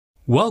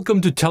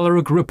Welcome to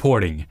Telerik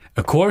Reporting,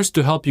 a course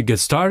to help you get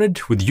started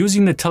with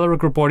using the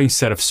Telerik Reporting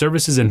set of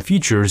services and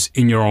features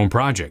in your own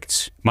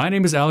projects. My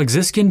name is Alex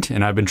Ziskind,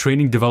 and I've been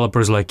training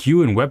developers like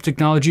you in web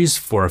technologies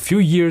for a few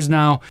years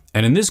now.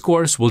 And in this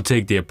course, we'll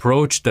take the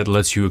approach that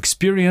lets you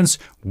experience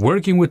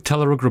working with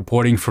Telerik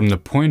Reporting from the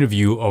point of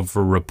view of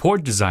a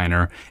report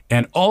designer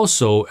and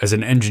also as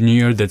an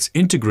engineer that's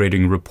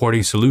integrating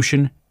reporting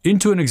solution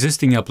into an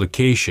existing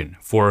application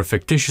for a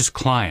fictitious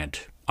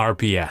client,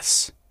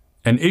 RPS.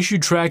 An issue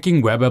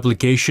tracking web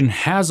application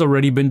has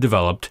already been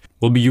developed.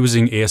 We'll be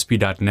using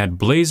ASP.NET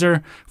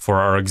Blazor for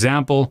our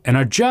example, and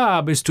our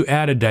job is to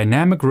add a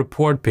dynamic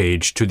report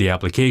page to the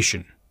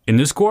application. In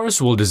this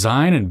course, we'll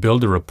design and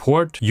build a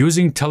report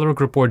using Telerik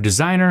Report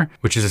Designer,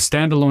 which is a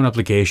standalone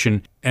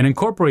application, and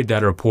incorporate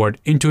that report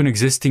into an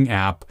existing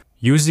app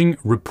using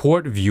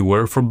Report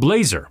Viewer for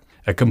Blazor,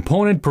 a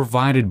component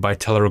provided by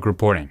Telerik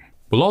Reporting.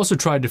 We'll also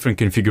try different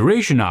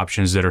configuration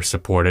options that are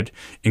supported,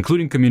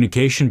 including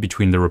communication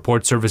between the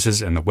report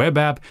services and the web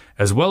app,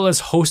 as well as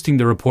hosting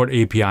the report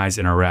APIs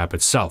in our app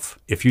itself.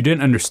 If you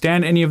didn't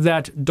understand any of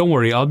that, don't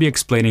worry, I'll be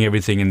explaining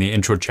everything in the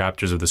intro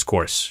chapters of this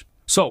course.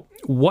 So,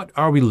 what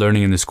are we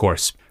learning in this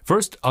course?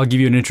 First, I'll give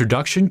you an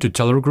introduction to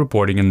Telerik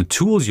Reporting and the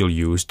tools you'll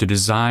use to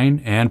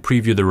design and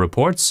preview the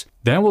reports.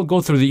 Then we'll go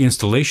through the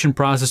installation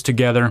process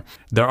together.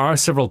 There are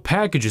several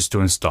packages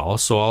to install,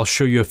 so I'll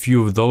show you a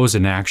few of those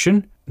in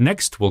action.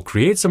 Next, we'll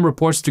create some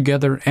reports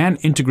together and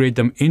integrate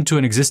them into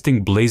an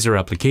existing Blazor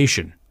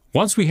application.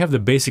 Once we have the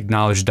basic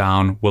knowledge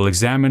down, we'll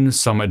examine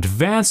some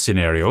advanced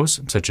scenarios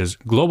such as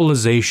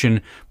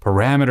globalization,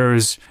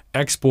 parameters,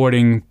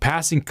 exporting,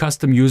 passing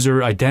custom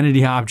user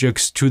identity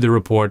objects to the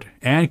report,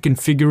 and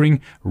configuring,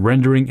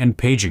 rendering, and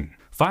paging.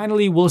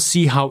 Finally, we'll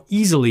see how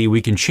easily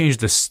we can change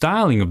the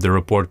styling of the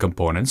report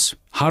components,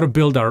 how to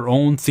build our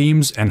own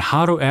themes, and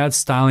how to add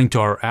styling to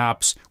our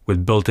apps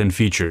with built-in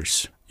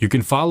features. You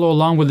can follow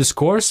along with this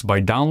course by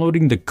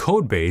downloading the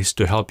code base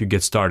to help you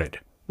get started.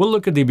 We'll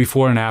look at the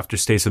before and after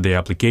states of the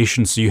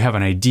application so you have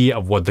an idea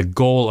of what the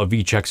goal of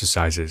each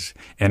exercise is.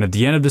 And at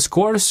the end of this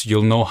course,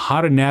 you'll know how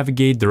to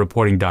navigate the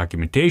reporting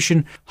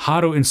documentation,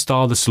 how to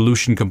install the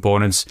solution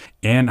components,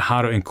 and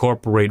how to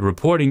incorporate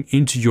reporting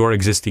into your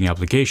existing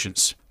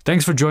applications.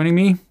 Thanks for joining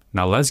me.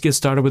 Now let's get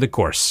started with the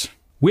course.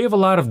 We have a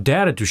lot of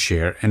data to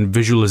share, and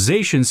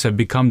visualizations have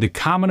become the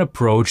common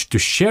approach to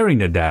sharing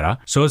the data,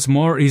 so it's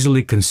more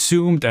easily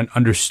consumed and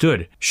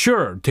understood.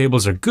 Sure,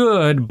 tables are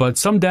good, but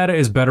some data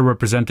is better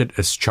represented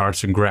as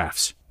charts and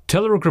graphs.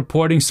 Telerik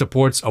Reporting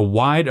supports a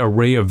wide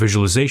array of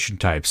visualization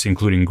types,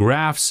 including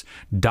graphs,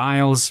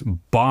 dials,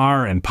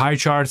 bar and pie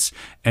charts,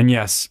 and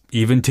yes,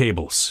 even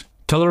tables.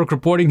 Telerik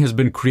Reporting has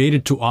been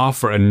created to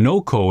offer a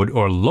no-code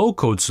or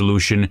low-code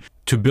solution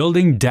to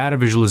building data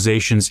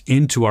visualizations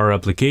into our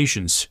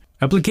applications.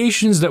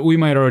 Applications that we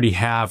might already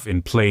have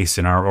in place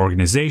in our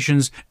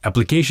organizations,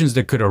 applications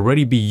that could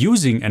already be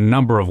using a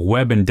number of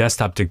web and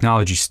desktop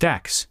technology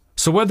stacks.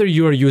 So whether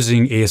you are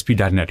using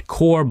ASP.NET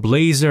Core,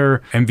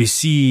 Blazor,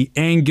 MVC,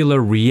 Angular,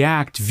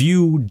 React,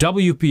 Vue,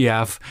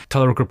 WPF,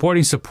 Telerik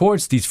Reporting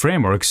supports these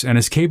frameworks and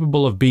is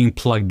capable of being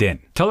plugged in.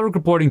 Telerik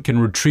Reporting can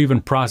retrieve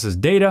and process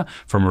data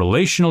from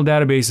relational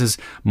databases,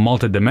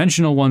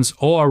 multidimensional ones,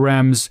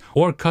 ORMs,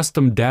 or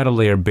custom data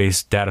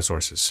layer-based data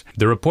sources.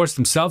 The reports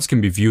themselves can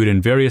be viewed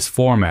in various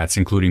formats,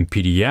 including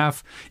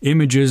PDF,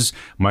 images,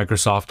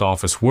 Microsoft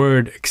Office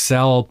Word,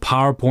 Excel,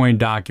 PowerPoint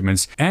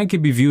documents, and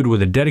can be viewed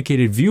with a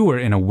dedicated viewer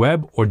in a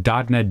web or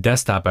 .NET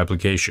desktop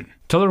application.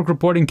 Telerik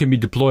Reporting can be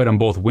deployed on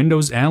both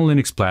Windows and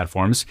Linux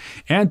platforms,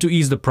 and to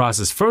ease the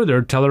process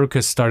further, Telerik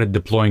has started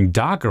deploying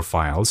Docker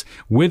files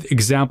with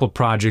example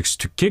projects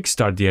to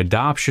kickstart the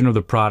adoption of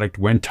the product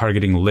when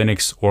targeting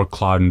Linux or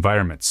cloud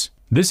environments.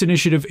 This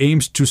initiative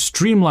aims to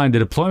streamline the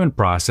deployment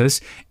process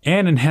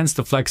and enhance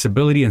the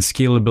flexibility and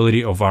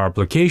scalability of our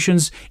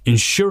applications,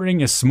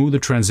 ensuring a smoother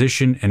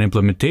transition and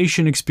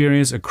implementation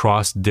experience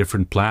across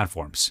different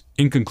platforms.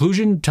 In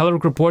conclusion,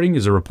 Telerik Reporting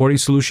is a reporting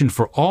solution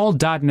for all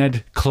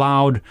 .NET,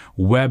 cloud,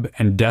 web,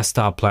 and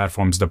desktop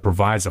platforms that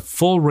provides a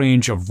full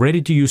range of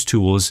ready-to-use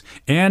tools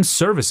and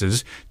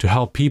services to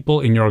help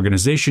people in your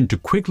organization to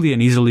quickly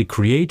and easily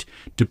create,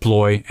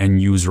 deploy,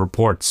 and use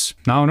reports.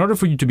 Now, in order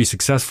for you to be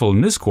successful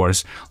in this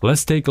course,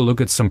 let's take a look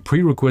at some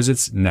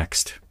prerequisites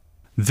next.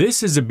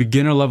 This is a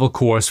beginner-level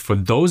course for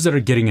those that are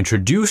getting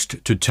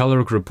introduced to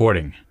Telerik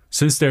Reporting.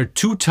 Since there are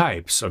two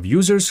types of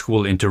users who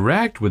will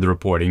interact with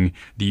reporting,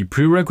 the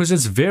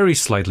prerequisites vary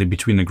slightly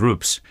between the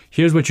groups.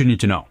 Here's what you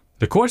need to know.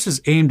 The course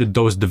is aimed at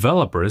those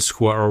developers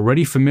who are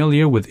already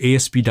familiar with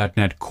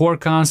ASP.NET Core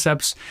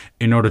concepts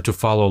in order to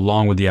follow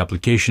along with the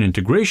application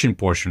integration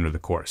portion of the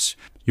course.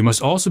 You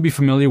must also be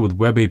familiar with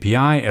Web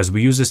API, as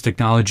we use this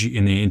technology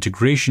in the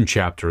integration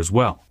chapter as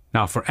well.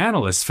 Now, for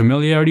analysts,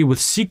 familiarity with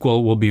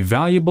SQL will be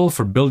valuable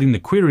for building the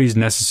queries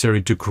necessary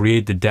to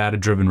create the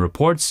data-driven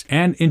reports,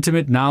 and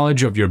intimate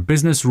knowledge of your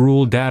business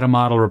rule data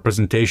model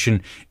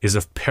representation is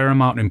of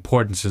paramount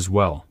importance as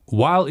well.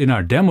 While in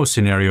our demo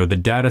scenario, the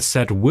data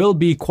set will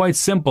be quite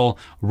simple,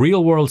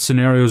 real-world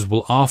scenarios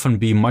will often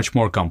be much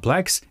more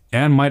complex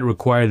and might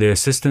require the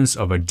assistance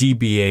of a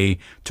DBA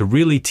to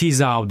really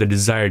tease out the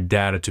desired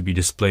data to be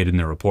displayed in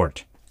the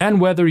report. And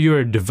whether you're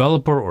a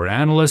developer or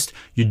analyst,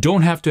 you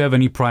don't have to have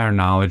any prior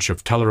knowledge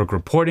of Telerik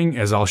Reporting,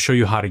 as I'll show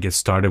you how to get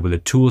started with the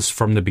tools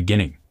from the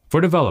beginning. For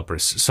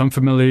developers, some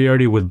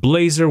familiarity with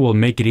Blazor will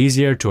make it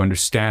easier to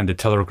understand the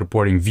Telerik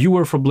Reporting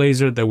viewer for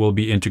Blazor that we'll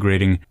be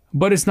integrating,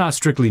 but it's not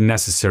strictly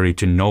necessary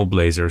to know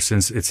Blazor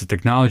since it's a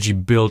technology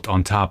built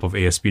on top of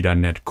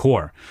ASP.NET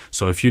Core.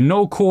 So if you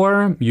know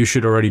Core, you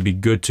should already be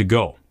good to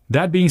go.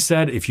 That being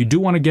said, if you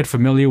do want to get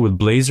familiar with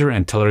Blazor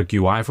and Telerik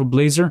UI for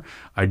Blazor,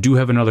 I do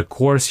have another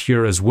course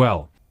here as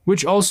well,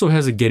 which also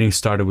has a Getting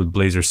Started with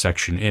Blazor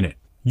section in it.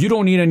 You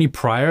don't need any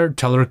prior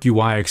Telerik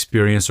UI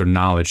experience or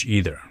knowledge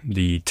either.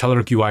 The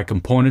Telerik UI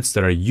components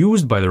that are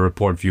used by the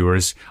report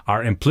viewers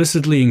are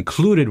implicitly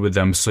included with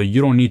them, so you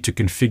don't need to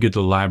configure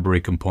the library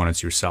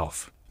components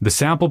yourself. The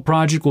sample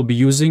project we'll be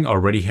using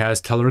already has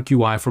Telerik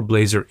UI for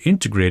Blazor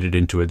integrated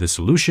into the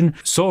solution,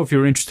 so if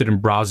you're interested in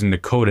browsing the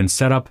code and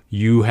setup,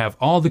 you have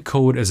all the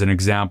code as an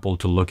example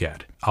to look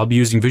at. I'll be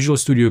using Visual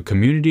Studio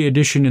Community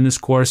Edition in this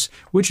course,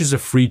 which is a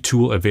free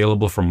tool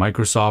available from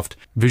Microsoft.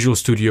 Visual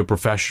Studio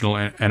Professional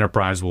and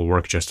Enterprise will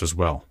work just as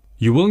well.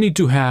 You will need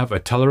to have a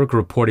Telerik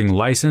Reporting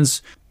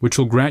license, which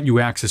will grant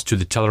you access to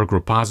the Telerik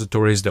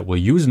repositories that we'll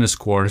use in this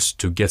course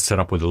to get set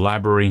up with the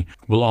library.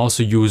 We'll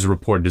also use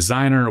Report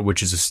Designer,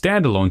 which is a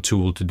standalone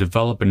tool to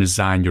develop and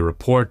design your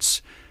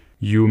reports.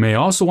 You may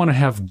also want to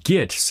have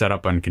Git set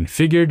up and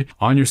configured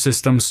on your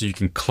system so you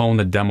can clone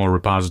the demo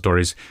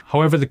repositories.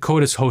 However, the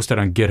code is hosted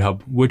on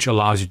GitHub, which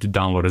allows you to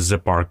download a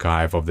zip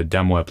archive of the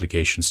demo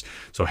applications,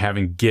 so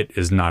having Git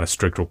is not a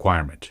strict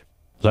requirement.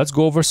 Let's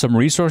go over some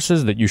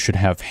resources that you should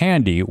have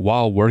handy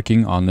while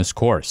working on this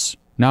course.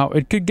 Now,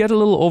 it could get a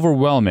little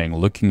overwhelming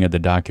looking at the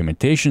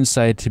documentation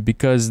site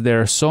because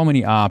there are so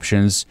many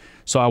options,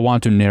 so I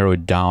want to narrow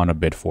it down a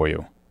bit for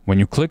you. When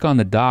you click on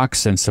the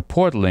Docs and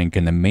Support link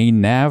in the main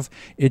nav,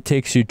 it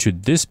takes you to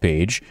this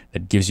page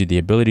that gives you the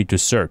ability to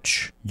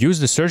search. Use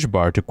the search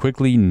bar to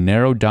quickly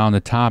narrow down the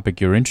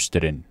topic you're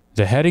interested in.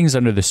 The headings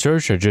under the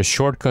search are just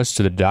shortcuts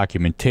to the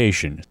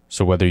documentation,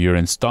 so whether you're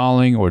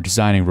installing or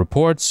designing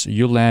reports,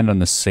 you land on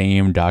the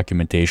same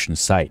documentation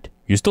site.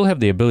 You still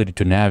have the ability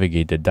to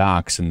navigate the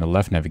docs in the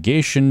left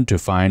navigation to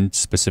find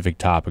specific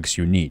topics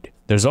you need.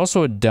 There's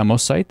also a demo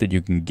site that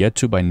you can get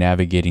to by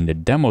navigating the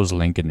demos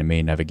link in the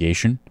main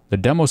navigation. The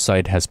demo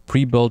site has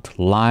pre-built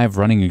live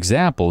running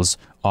examples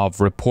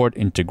of report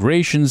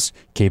integrations,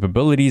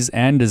 capabilities,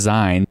 and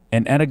design,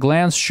 and at a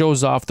glance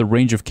shows off the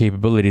range of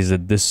capabilities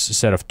that this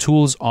set of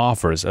tools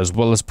offers, as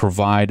well as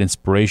provide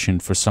inspiration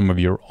for some of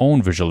your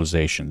own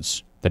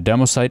visualizations. The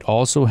demo site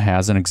also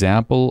has an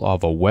example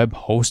of a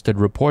web-hosted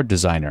report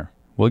designer.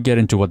 We'll get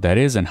into what that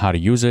is and how to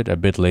use it a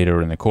bit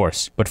later in the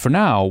course. But for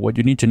now, what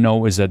you need to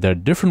know is that there are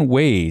different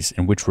ways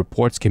in which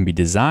reports can be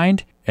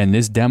designed, and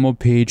this demo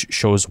page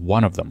shows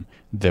one of them,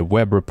 the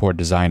Web Report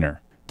Designer.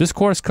 This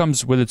course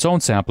comes with its own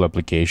sample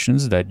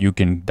applications that you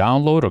can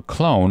download or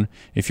clone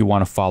if you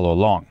want to follow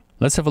along.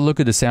 Let's have a look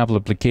at the sample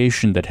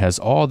application that has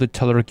all the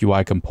Telerik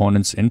UI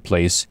components in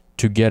place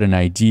to get an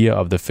idea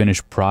of the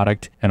finished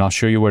product, and I'll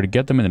show you where to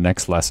get them in the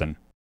next lesson.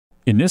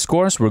 In this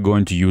course, we're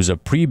going to use a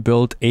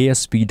pre-built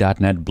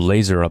ASP.NET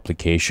Blazor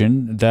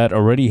application that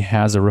already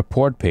has a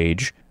report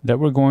page that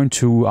we're going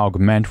to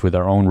augment with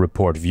our own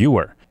report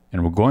viewer.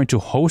 And we're going to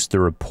host the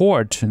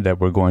report that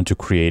we're going to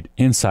create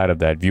inside of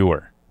that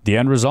viewer. The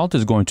end result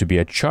is going to be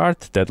a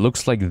chart that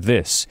looks like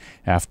this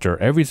after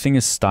everything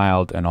is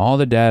styled and all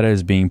the data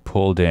is being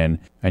pulled in,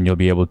 and you'll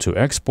be able to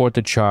export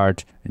the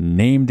chart,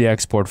 name the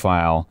export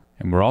file,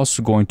 and we're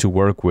also going to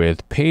work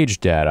with page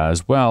data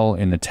as well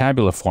in the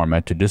tabular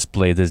format to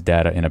display this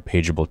data in a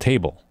pageable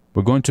table.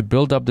 We're going to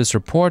build up this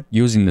report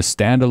using the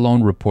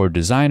standalone report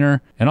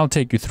designer, and I'll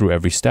take you through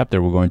every step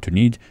that we're going to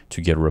need to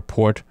get a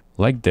report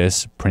like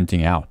this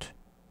printing out.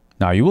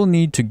 Now, you will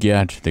need to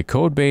get the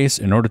code base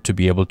in order to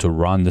be able to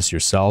run this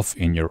yourself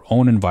in your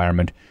own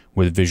environment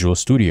with Visual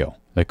Studio.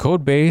 The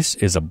code base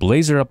is a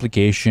Blazor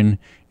application,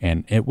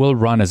 and it will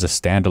run as a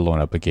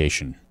standalone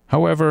application.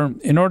 However,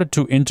 in order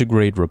to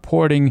integrate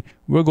reporting,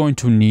 we're going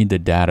to need the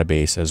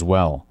database as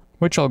well,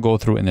 which I'll go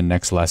through in the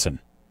next lesson.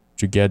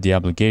 To get the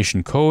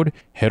application code,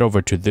 head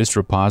over to this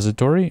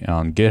repository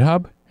on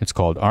GitHub. It's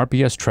called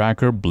RPS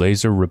Tracker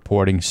Blazor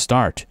Reporting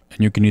Start.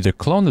 And you can either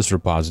clone this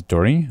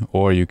repository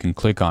or you can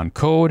click on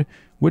code,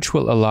 which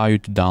will allow you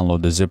to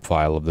download the zip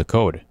file of the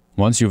code.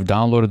 Once you've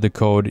downloaded the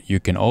code, you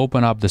can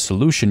open up the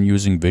solution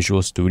using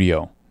Visual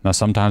Studio. Now,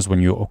 sometimes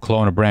when you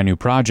clone a brand new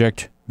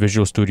project,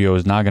 Visual Studio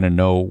is not going to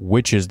know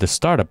which is the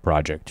startup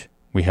project.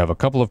 We have a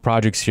couple of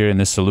projects here in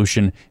this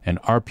solution,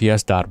 and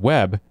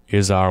rps.web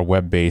is our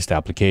web-based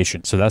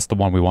application. So that's the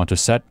one we want to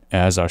set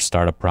as our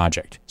startup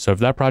project. So if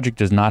that project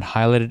is not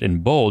highlighted in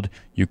bold,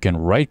 you can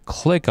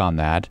right-click on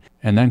that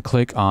and then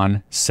click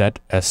on Set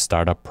as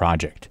Startup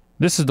Project.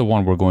 This is the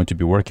one we're going to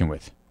be working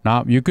with.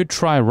 Now, you could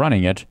try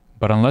running it,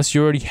 but unless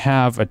you already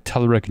have a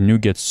Telerik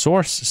NuGet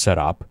source set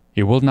up,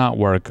 it will not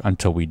work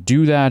until we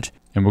do that,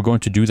 and we're going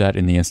to do that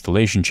in the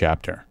installation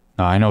chapter.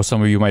 Now, I know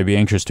some of you might be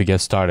anxious to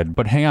get started,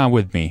 but hang on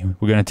with me.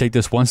 We're going to take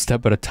this one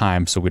step at a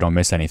time so we don't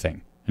miss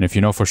anything. And if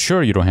you know for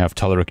sure you don't have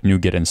Telerik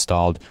NuGet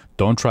installed,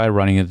 don't try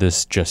running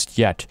this just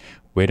yet.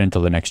 Wait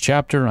until the next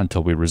chapter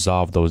until we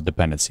resolve those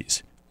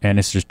dependencies. And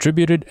it's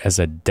distributed as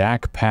a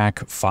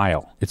DACPack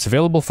file. It's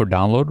available for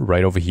download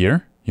right over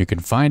here. You can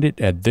find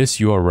it at this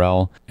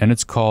URL, and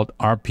it's called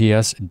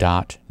rps.dacpack.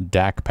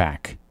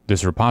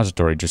 This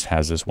repository just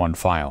has this one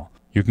file.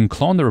 You can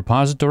clone the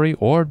repository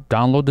or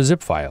download the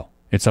zip file.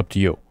 It's up to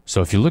you.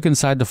 So if you look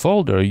inside the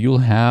folder, you'll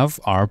have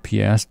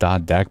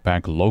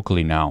rps.dacpack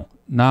locally now.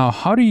 Now,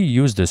 how do you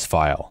use this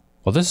file?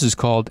 Well, this is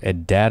called a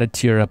data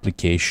tier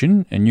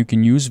application, and you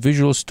can use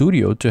Visual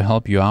Studio to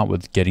help you out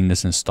with getting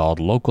this installed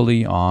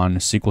locally on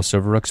SQL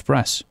Server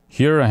Express.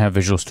 Here I have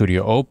Visual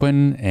Studio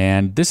open,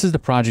 and this is the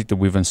project that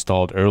we've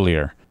installed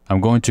earlier.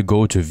 I'm going to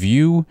go to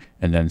View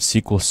and then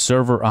SQL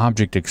Server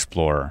Object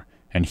Explorer.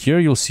 And here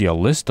you'll see a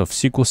list of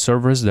SQL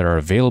servers that are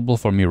available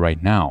for me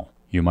right now.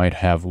 You might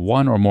have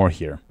one or more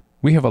here.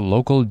 We have a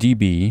local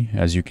DB,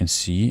 as you can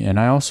see, and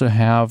I also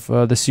have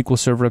the SQL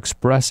Server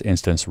Express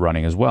instance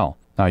running as well.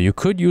 Now, you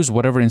could use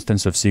whatever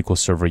instance of SQL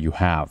Server you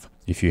have.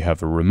 If you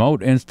have a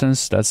remote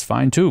instance, that's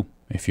fine too.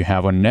 If you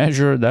have an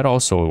Azure, that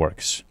also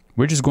works.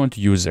 We're just going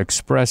to use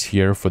Express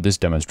here for this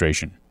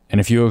demonstration. And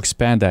if you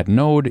expand that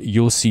node,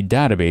 you'll see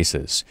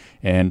databases.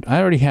 And I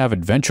already have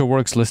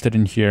AdventureWorks listed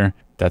in here.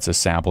 That's a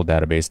sample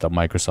database that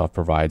Microsoft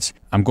provides.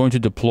 I'm going to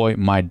deploy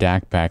my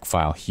DACPack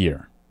file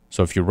here.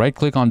 So if you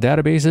right-click on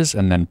databases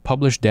and then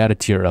publish data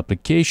tier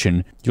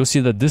application, you'll see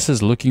that this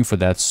is looking for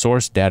that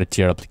source data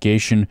tier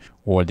application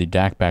or the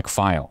DACPack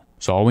file.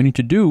 So all we need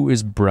to do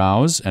is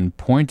browse and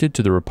point it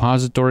to the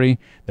repository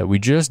that we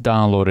just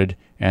downloaded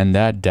and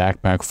that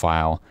DACPack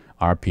file,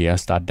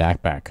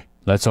 rps.dacpack.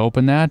 Let's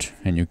open that,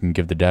 and you can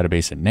give the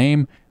database a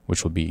name,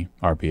 which will be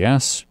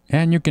RPS,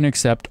 and you can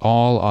accept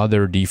all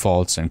other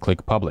defaults and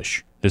click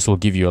Publish. This will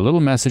give you a little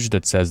message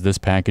that says this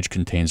package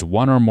contains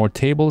one or more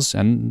tables,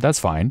 and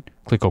that's fine.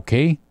 Click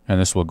OK, and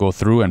this will go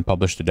through and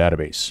publish the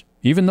database.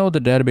 Even though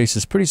the database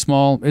is pretty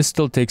small, it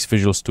still takes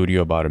Visual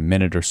Studio about a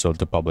minute or so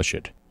to publish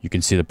it. You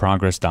can see the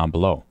progress down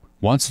below.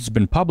 Once it's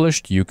been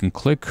published, you can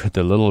click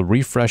the little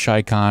refresh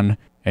icon,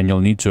 and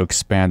you'll need to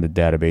expand the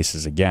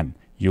databases again.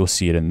 You'll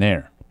see it in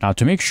there. Now,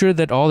 to make sure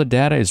that all the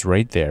data is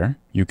right there,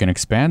 you can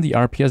expand the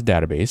RPS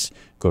database,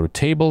 go to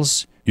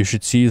Tables. You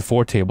should see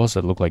 4 tables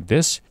that look like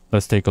this.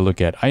 Let's take a look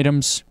at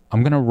Items.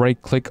 I'm going to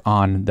right-click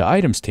on the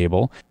Items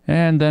table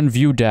and then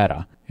View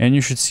Data, and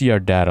you should see our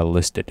data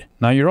listed.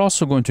 Now, you're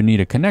also going to need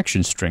a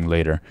connection string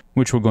later,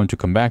 which we're going to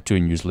come back to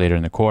and use later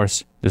in the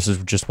course. This is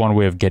just one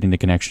way of getting the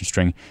connection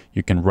string.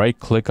 You can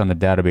right-click on the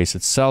database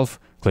itself,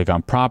 click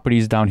on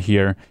Properties down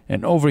here,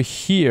 and over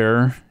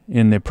here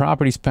in the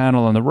Properties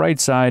panel on the right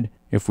side,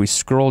 if we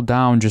scroll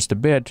down just a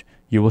bit,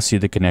 you will see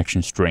the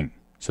connection string.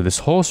 So this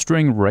whole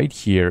string right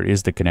here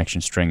is the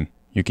connection string.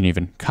 You can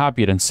even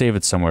copy it and save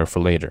it somewhere for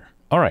later.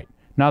 All right,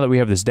 now that we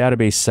have this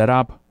database set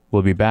up,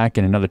 we'll be back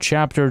in another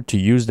chapter to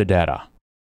use the data.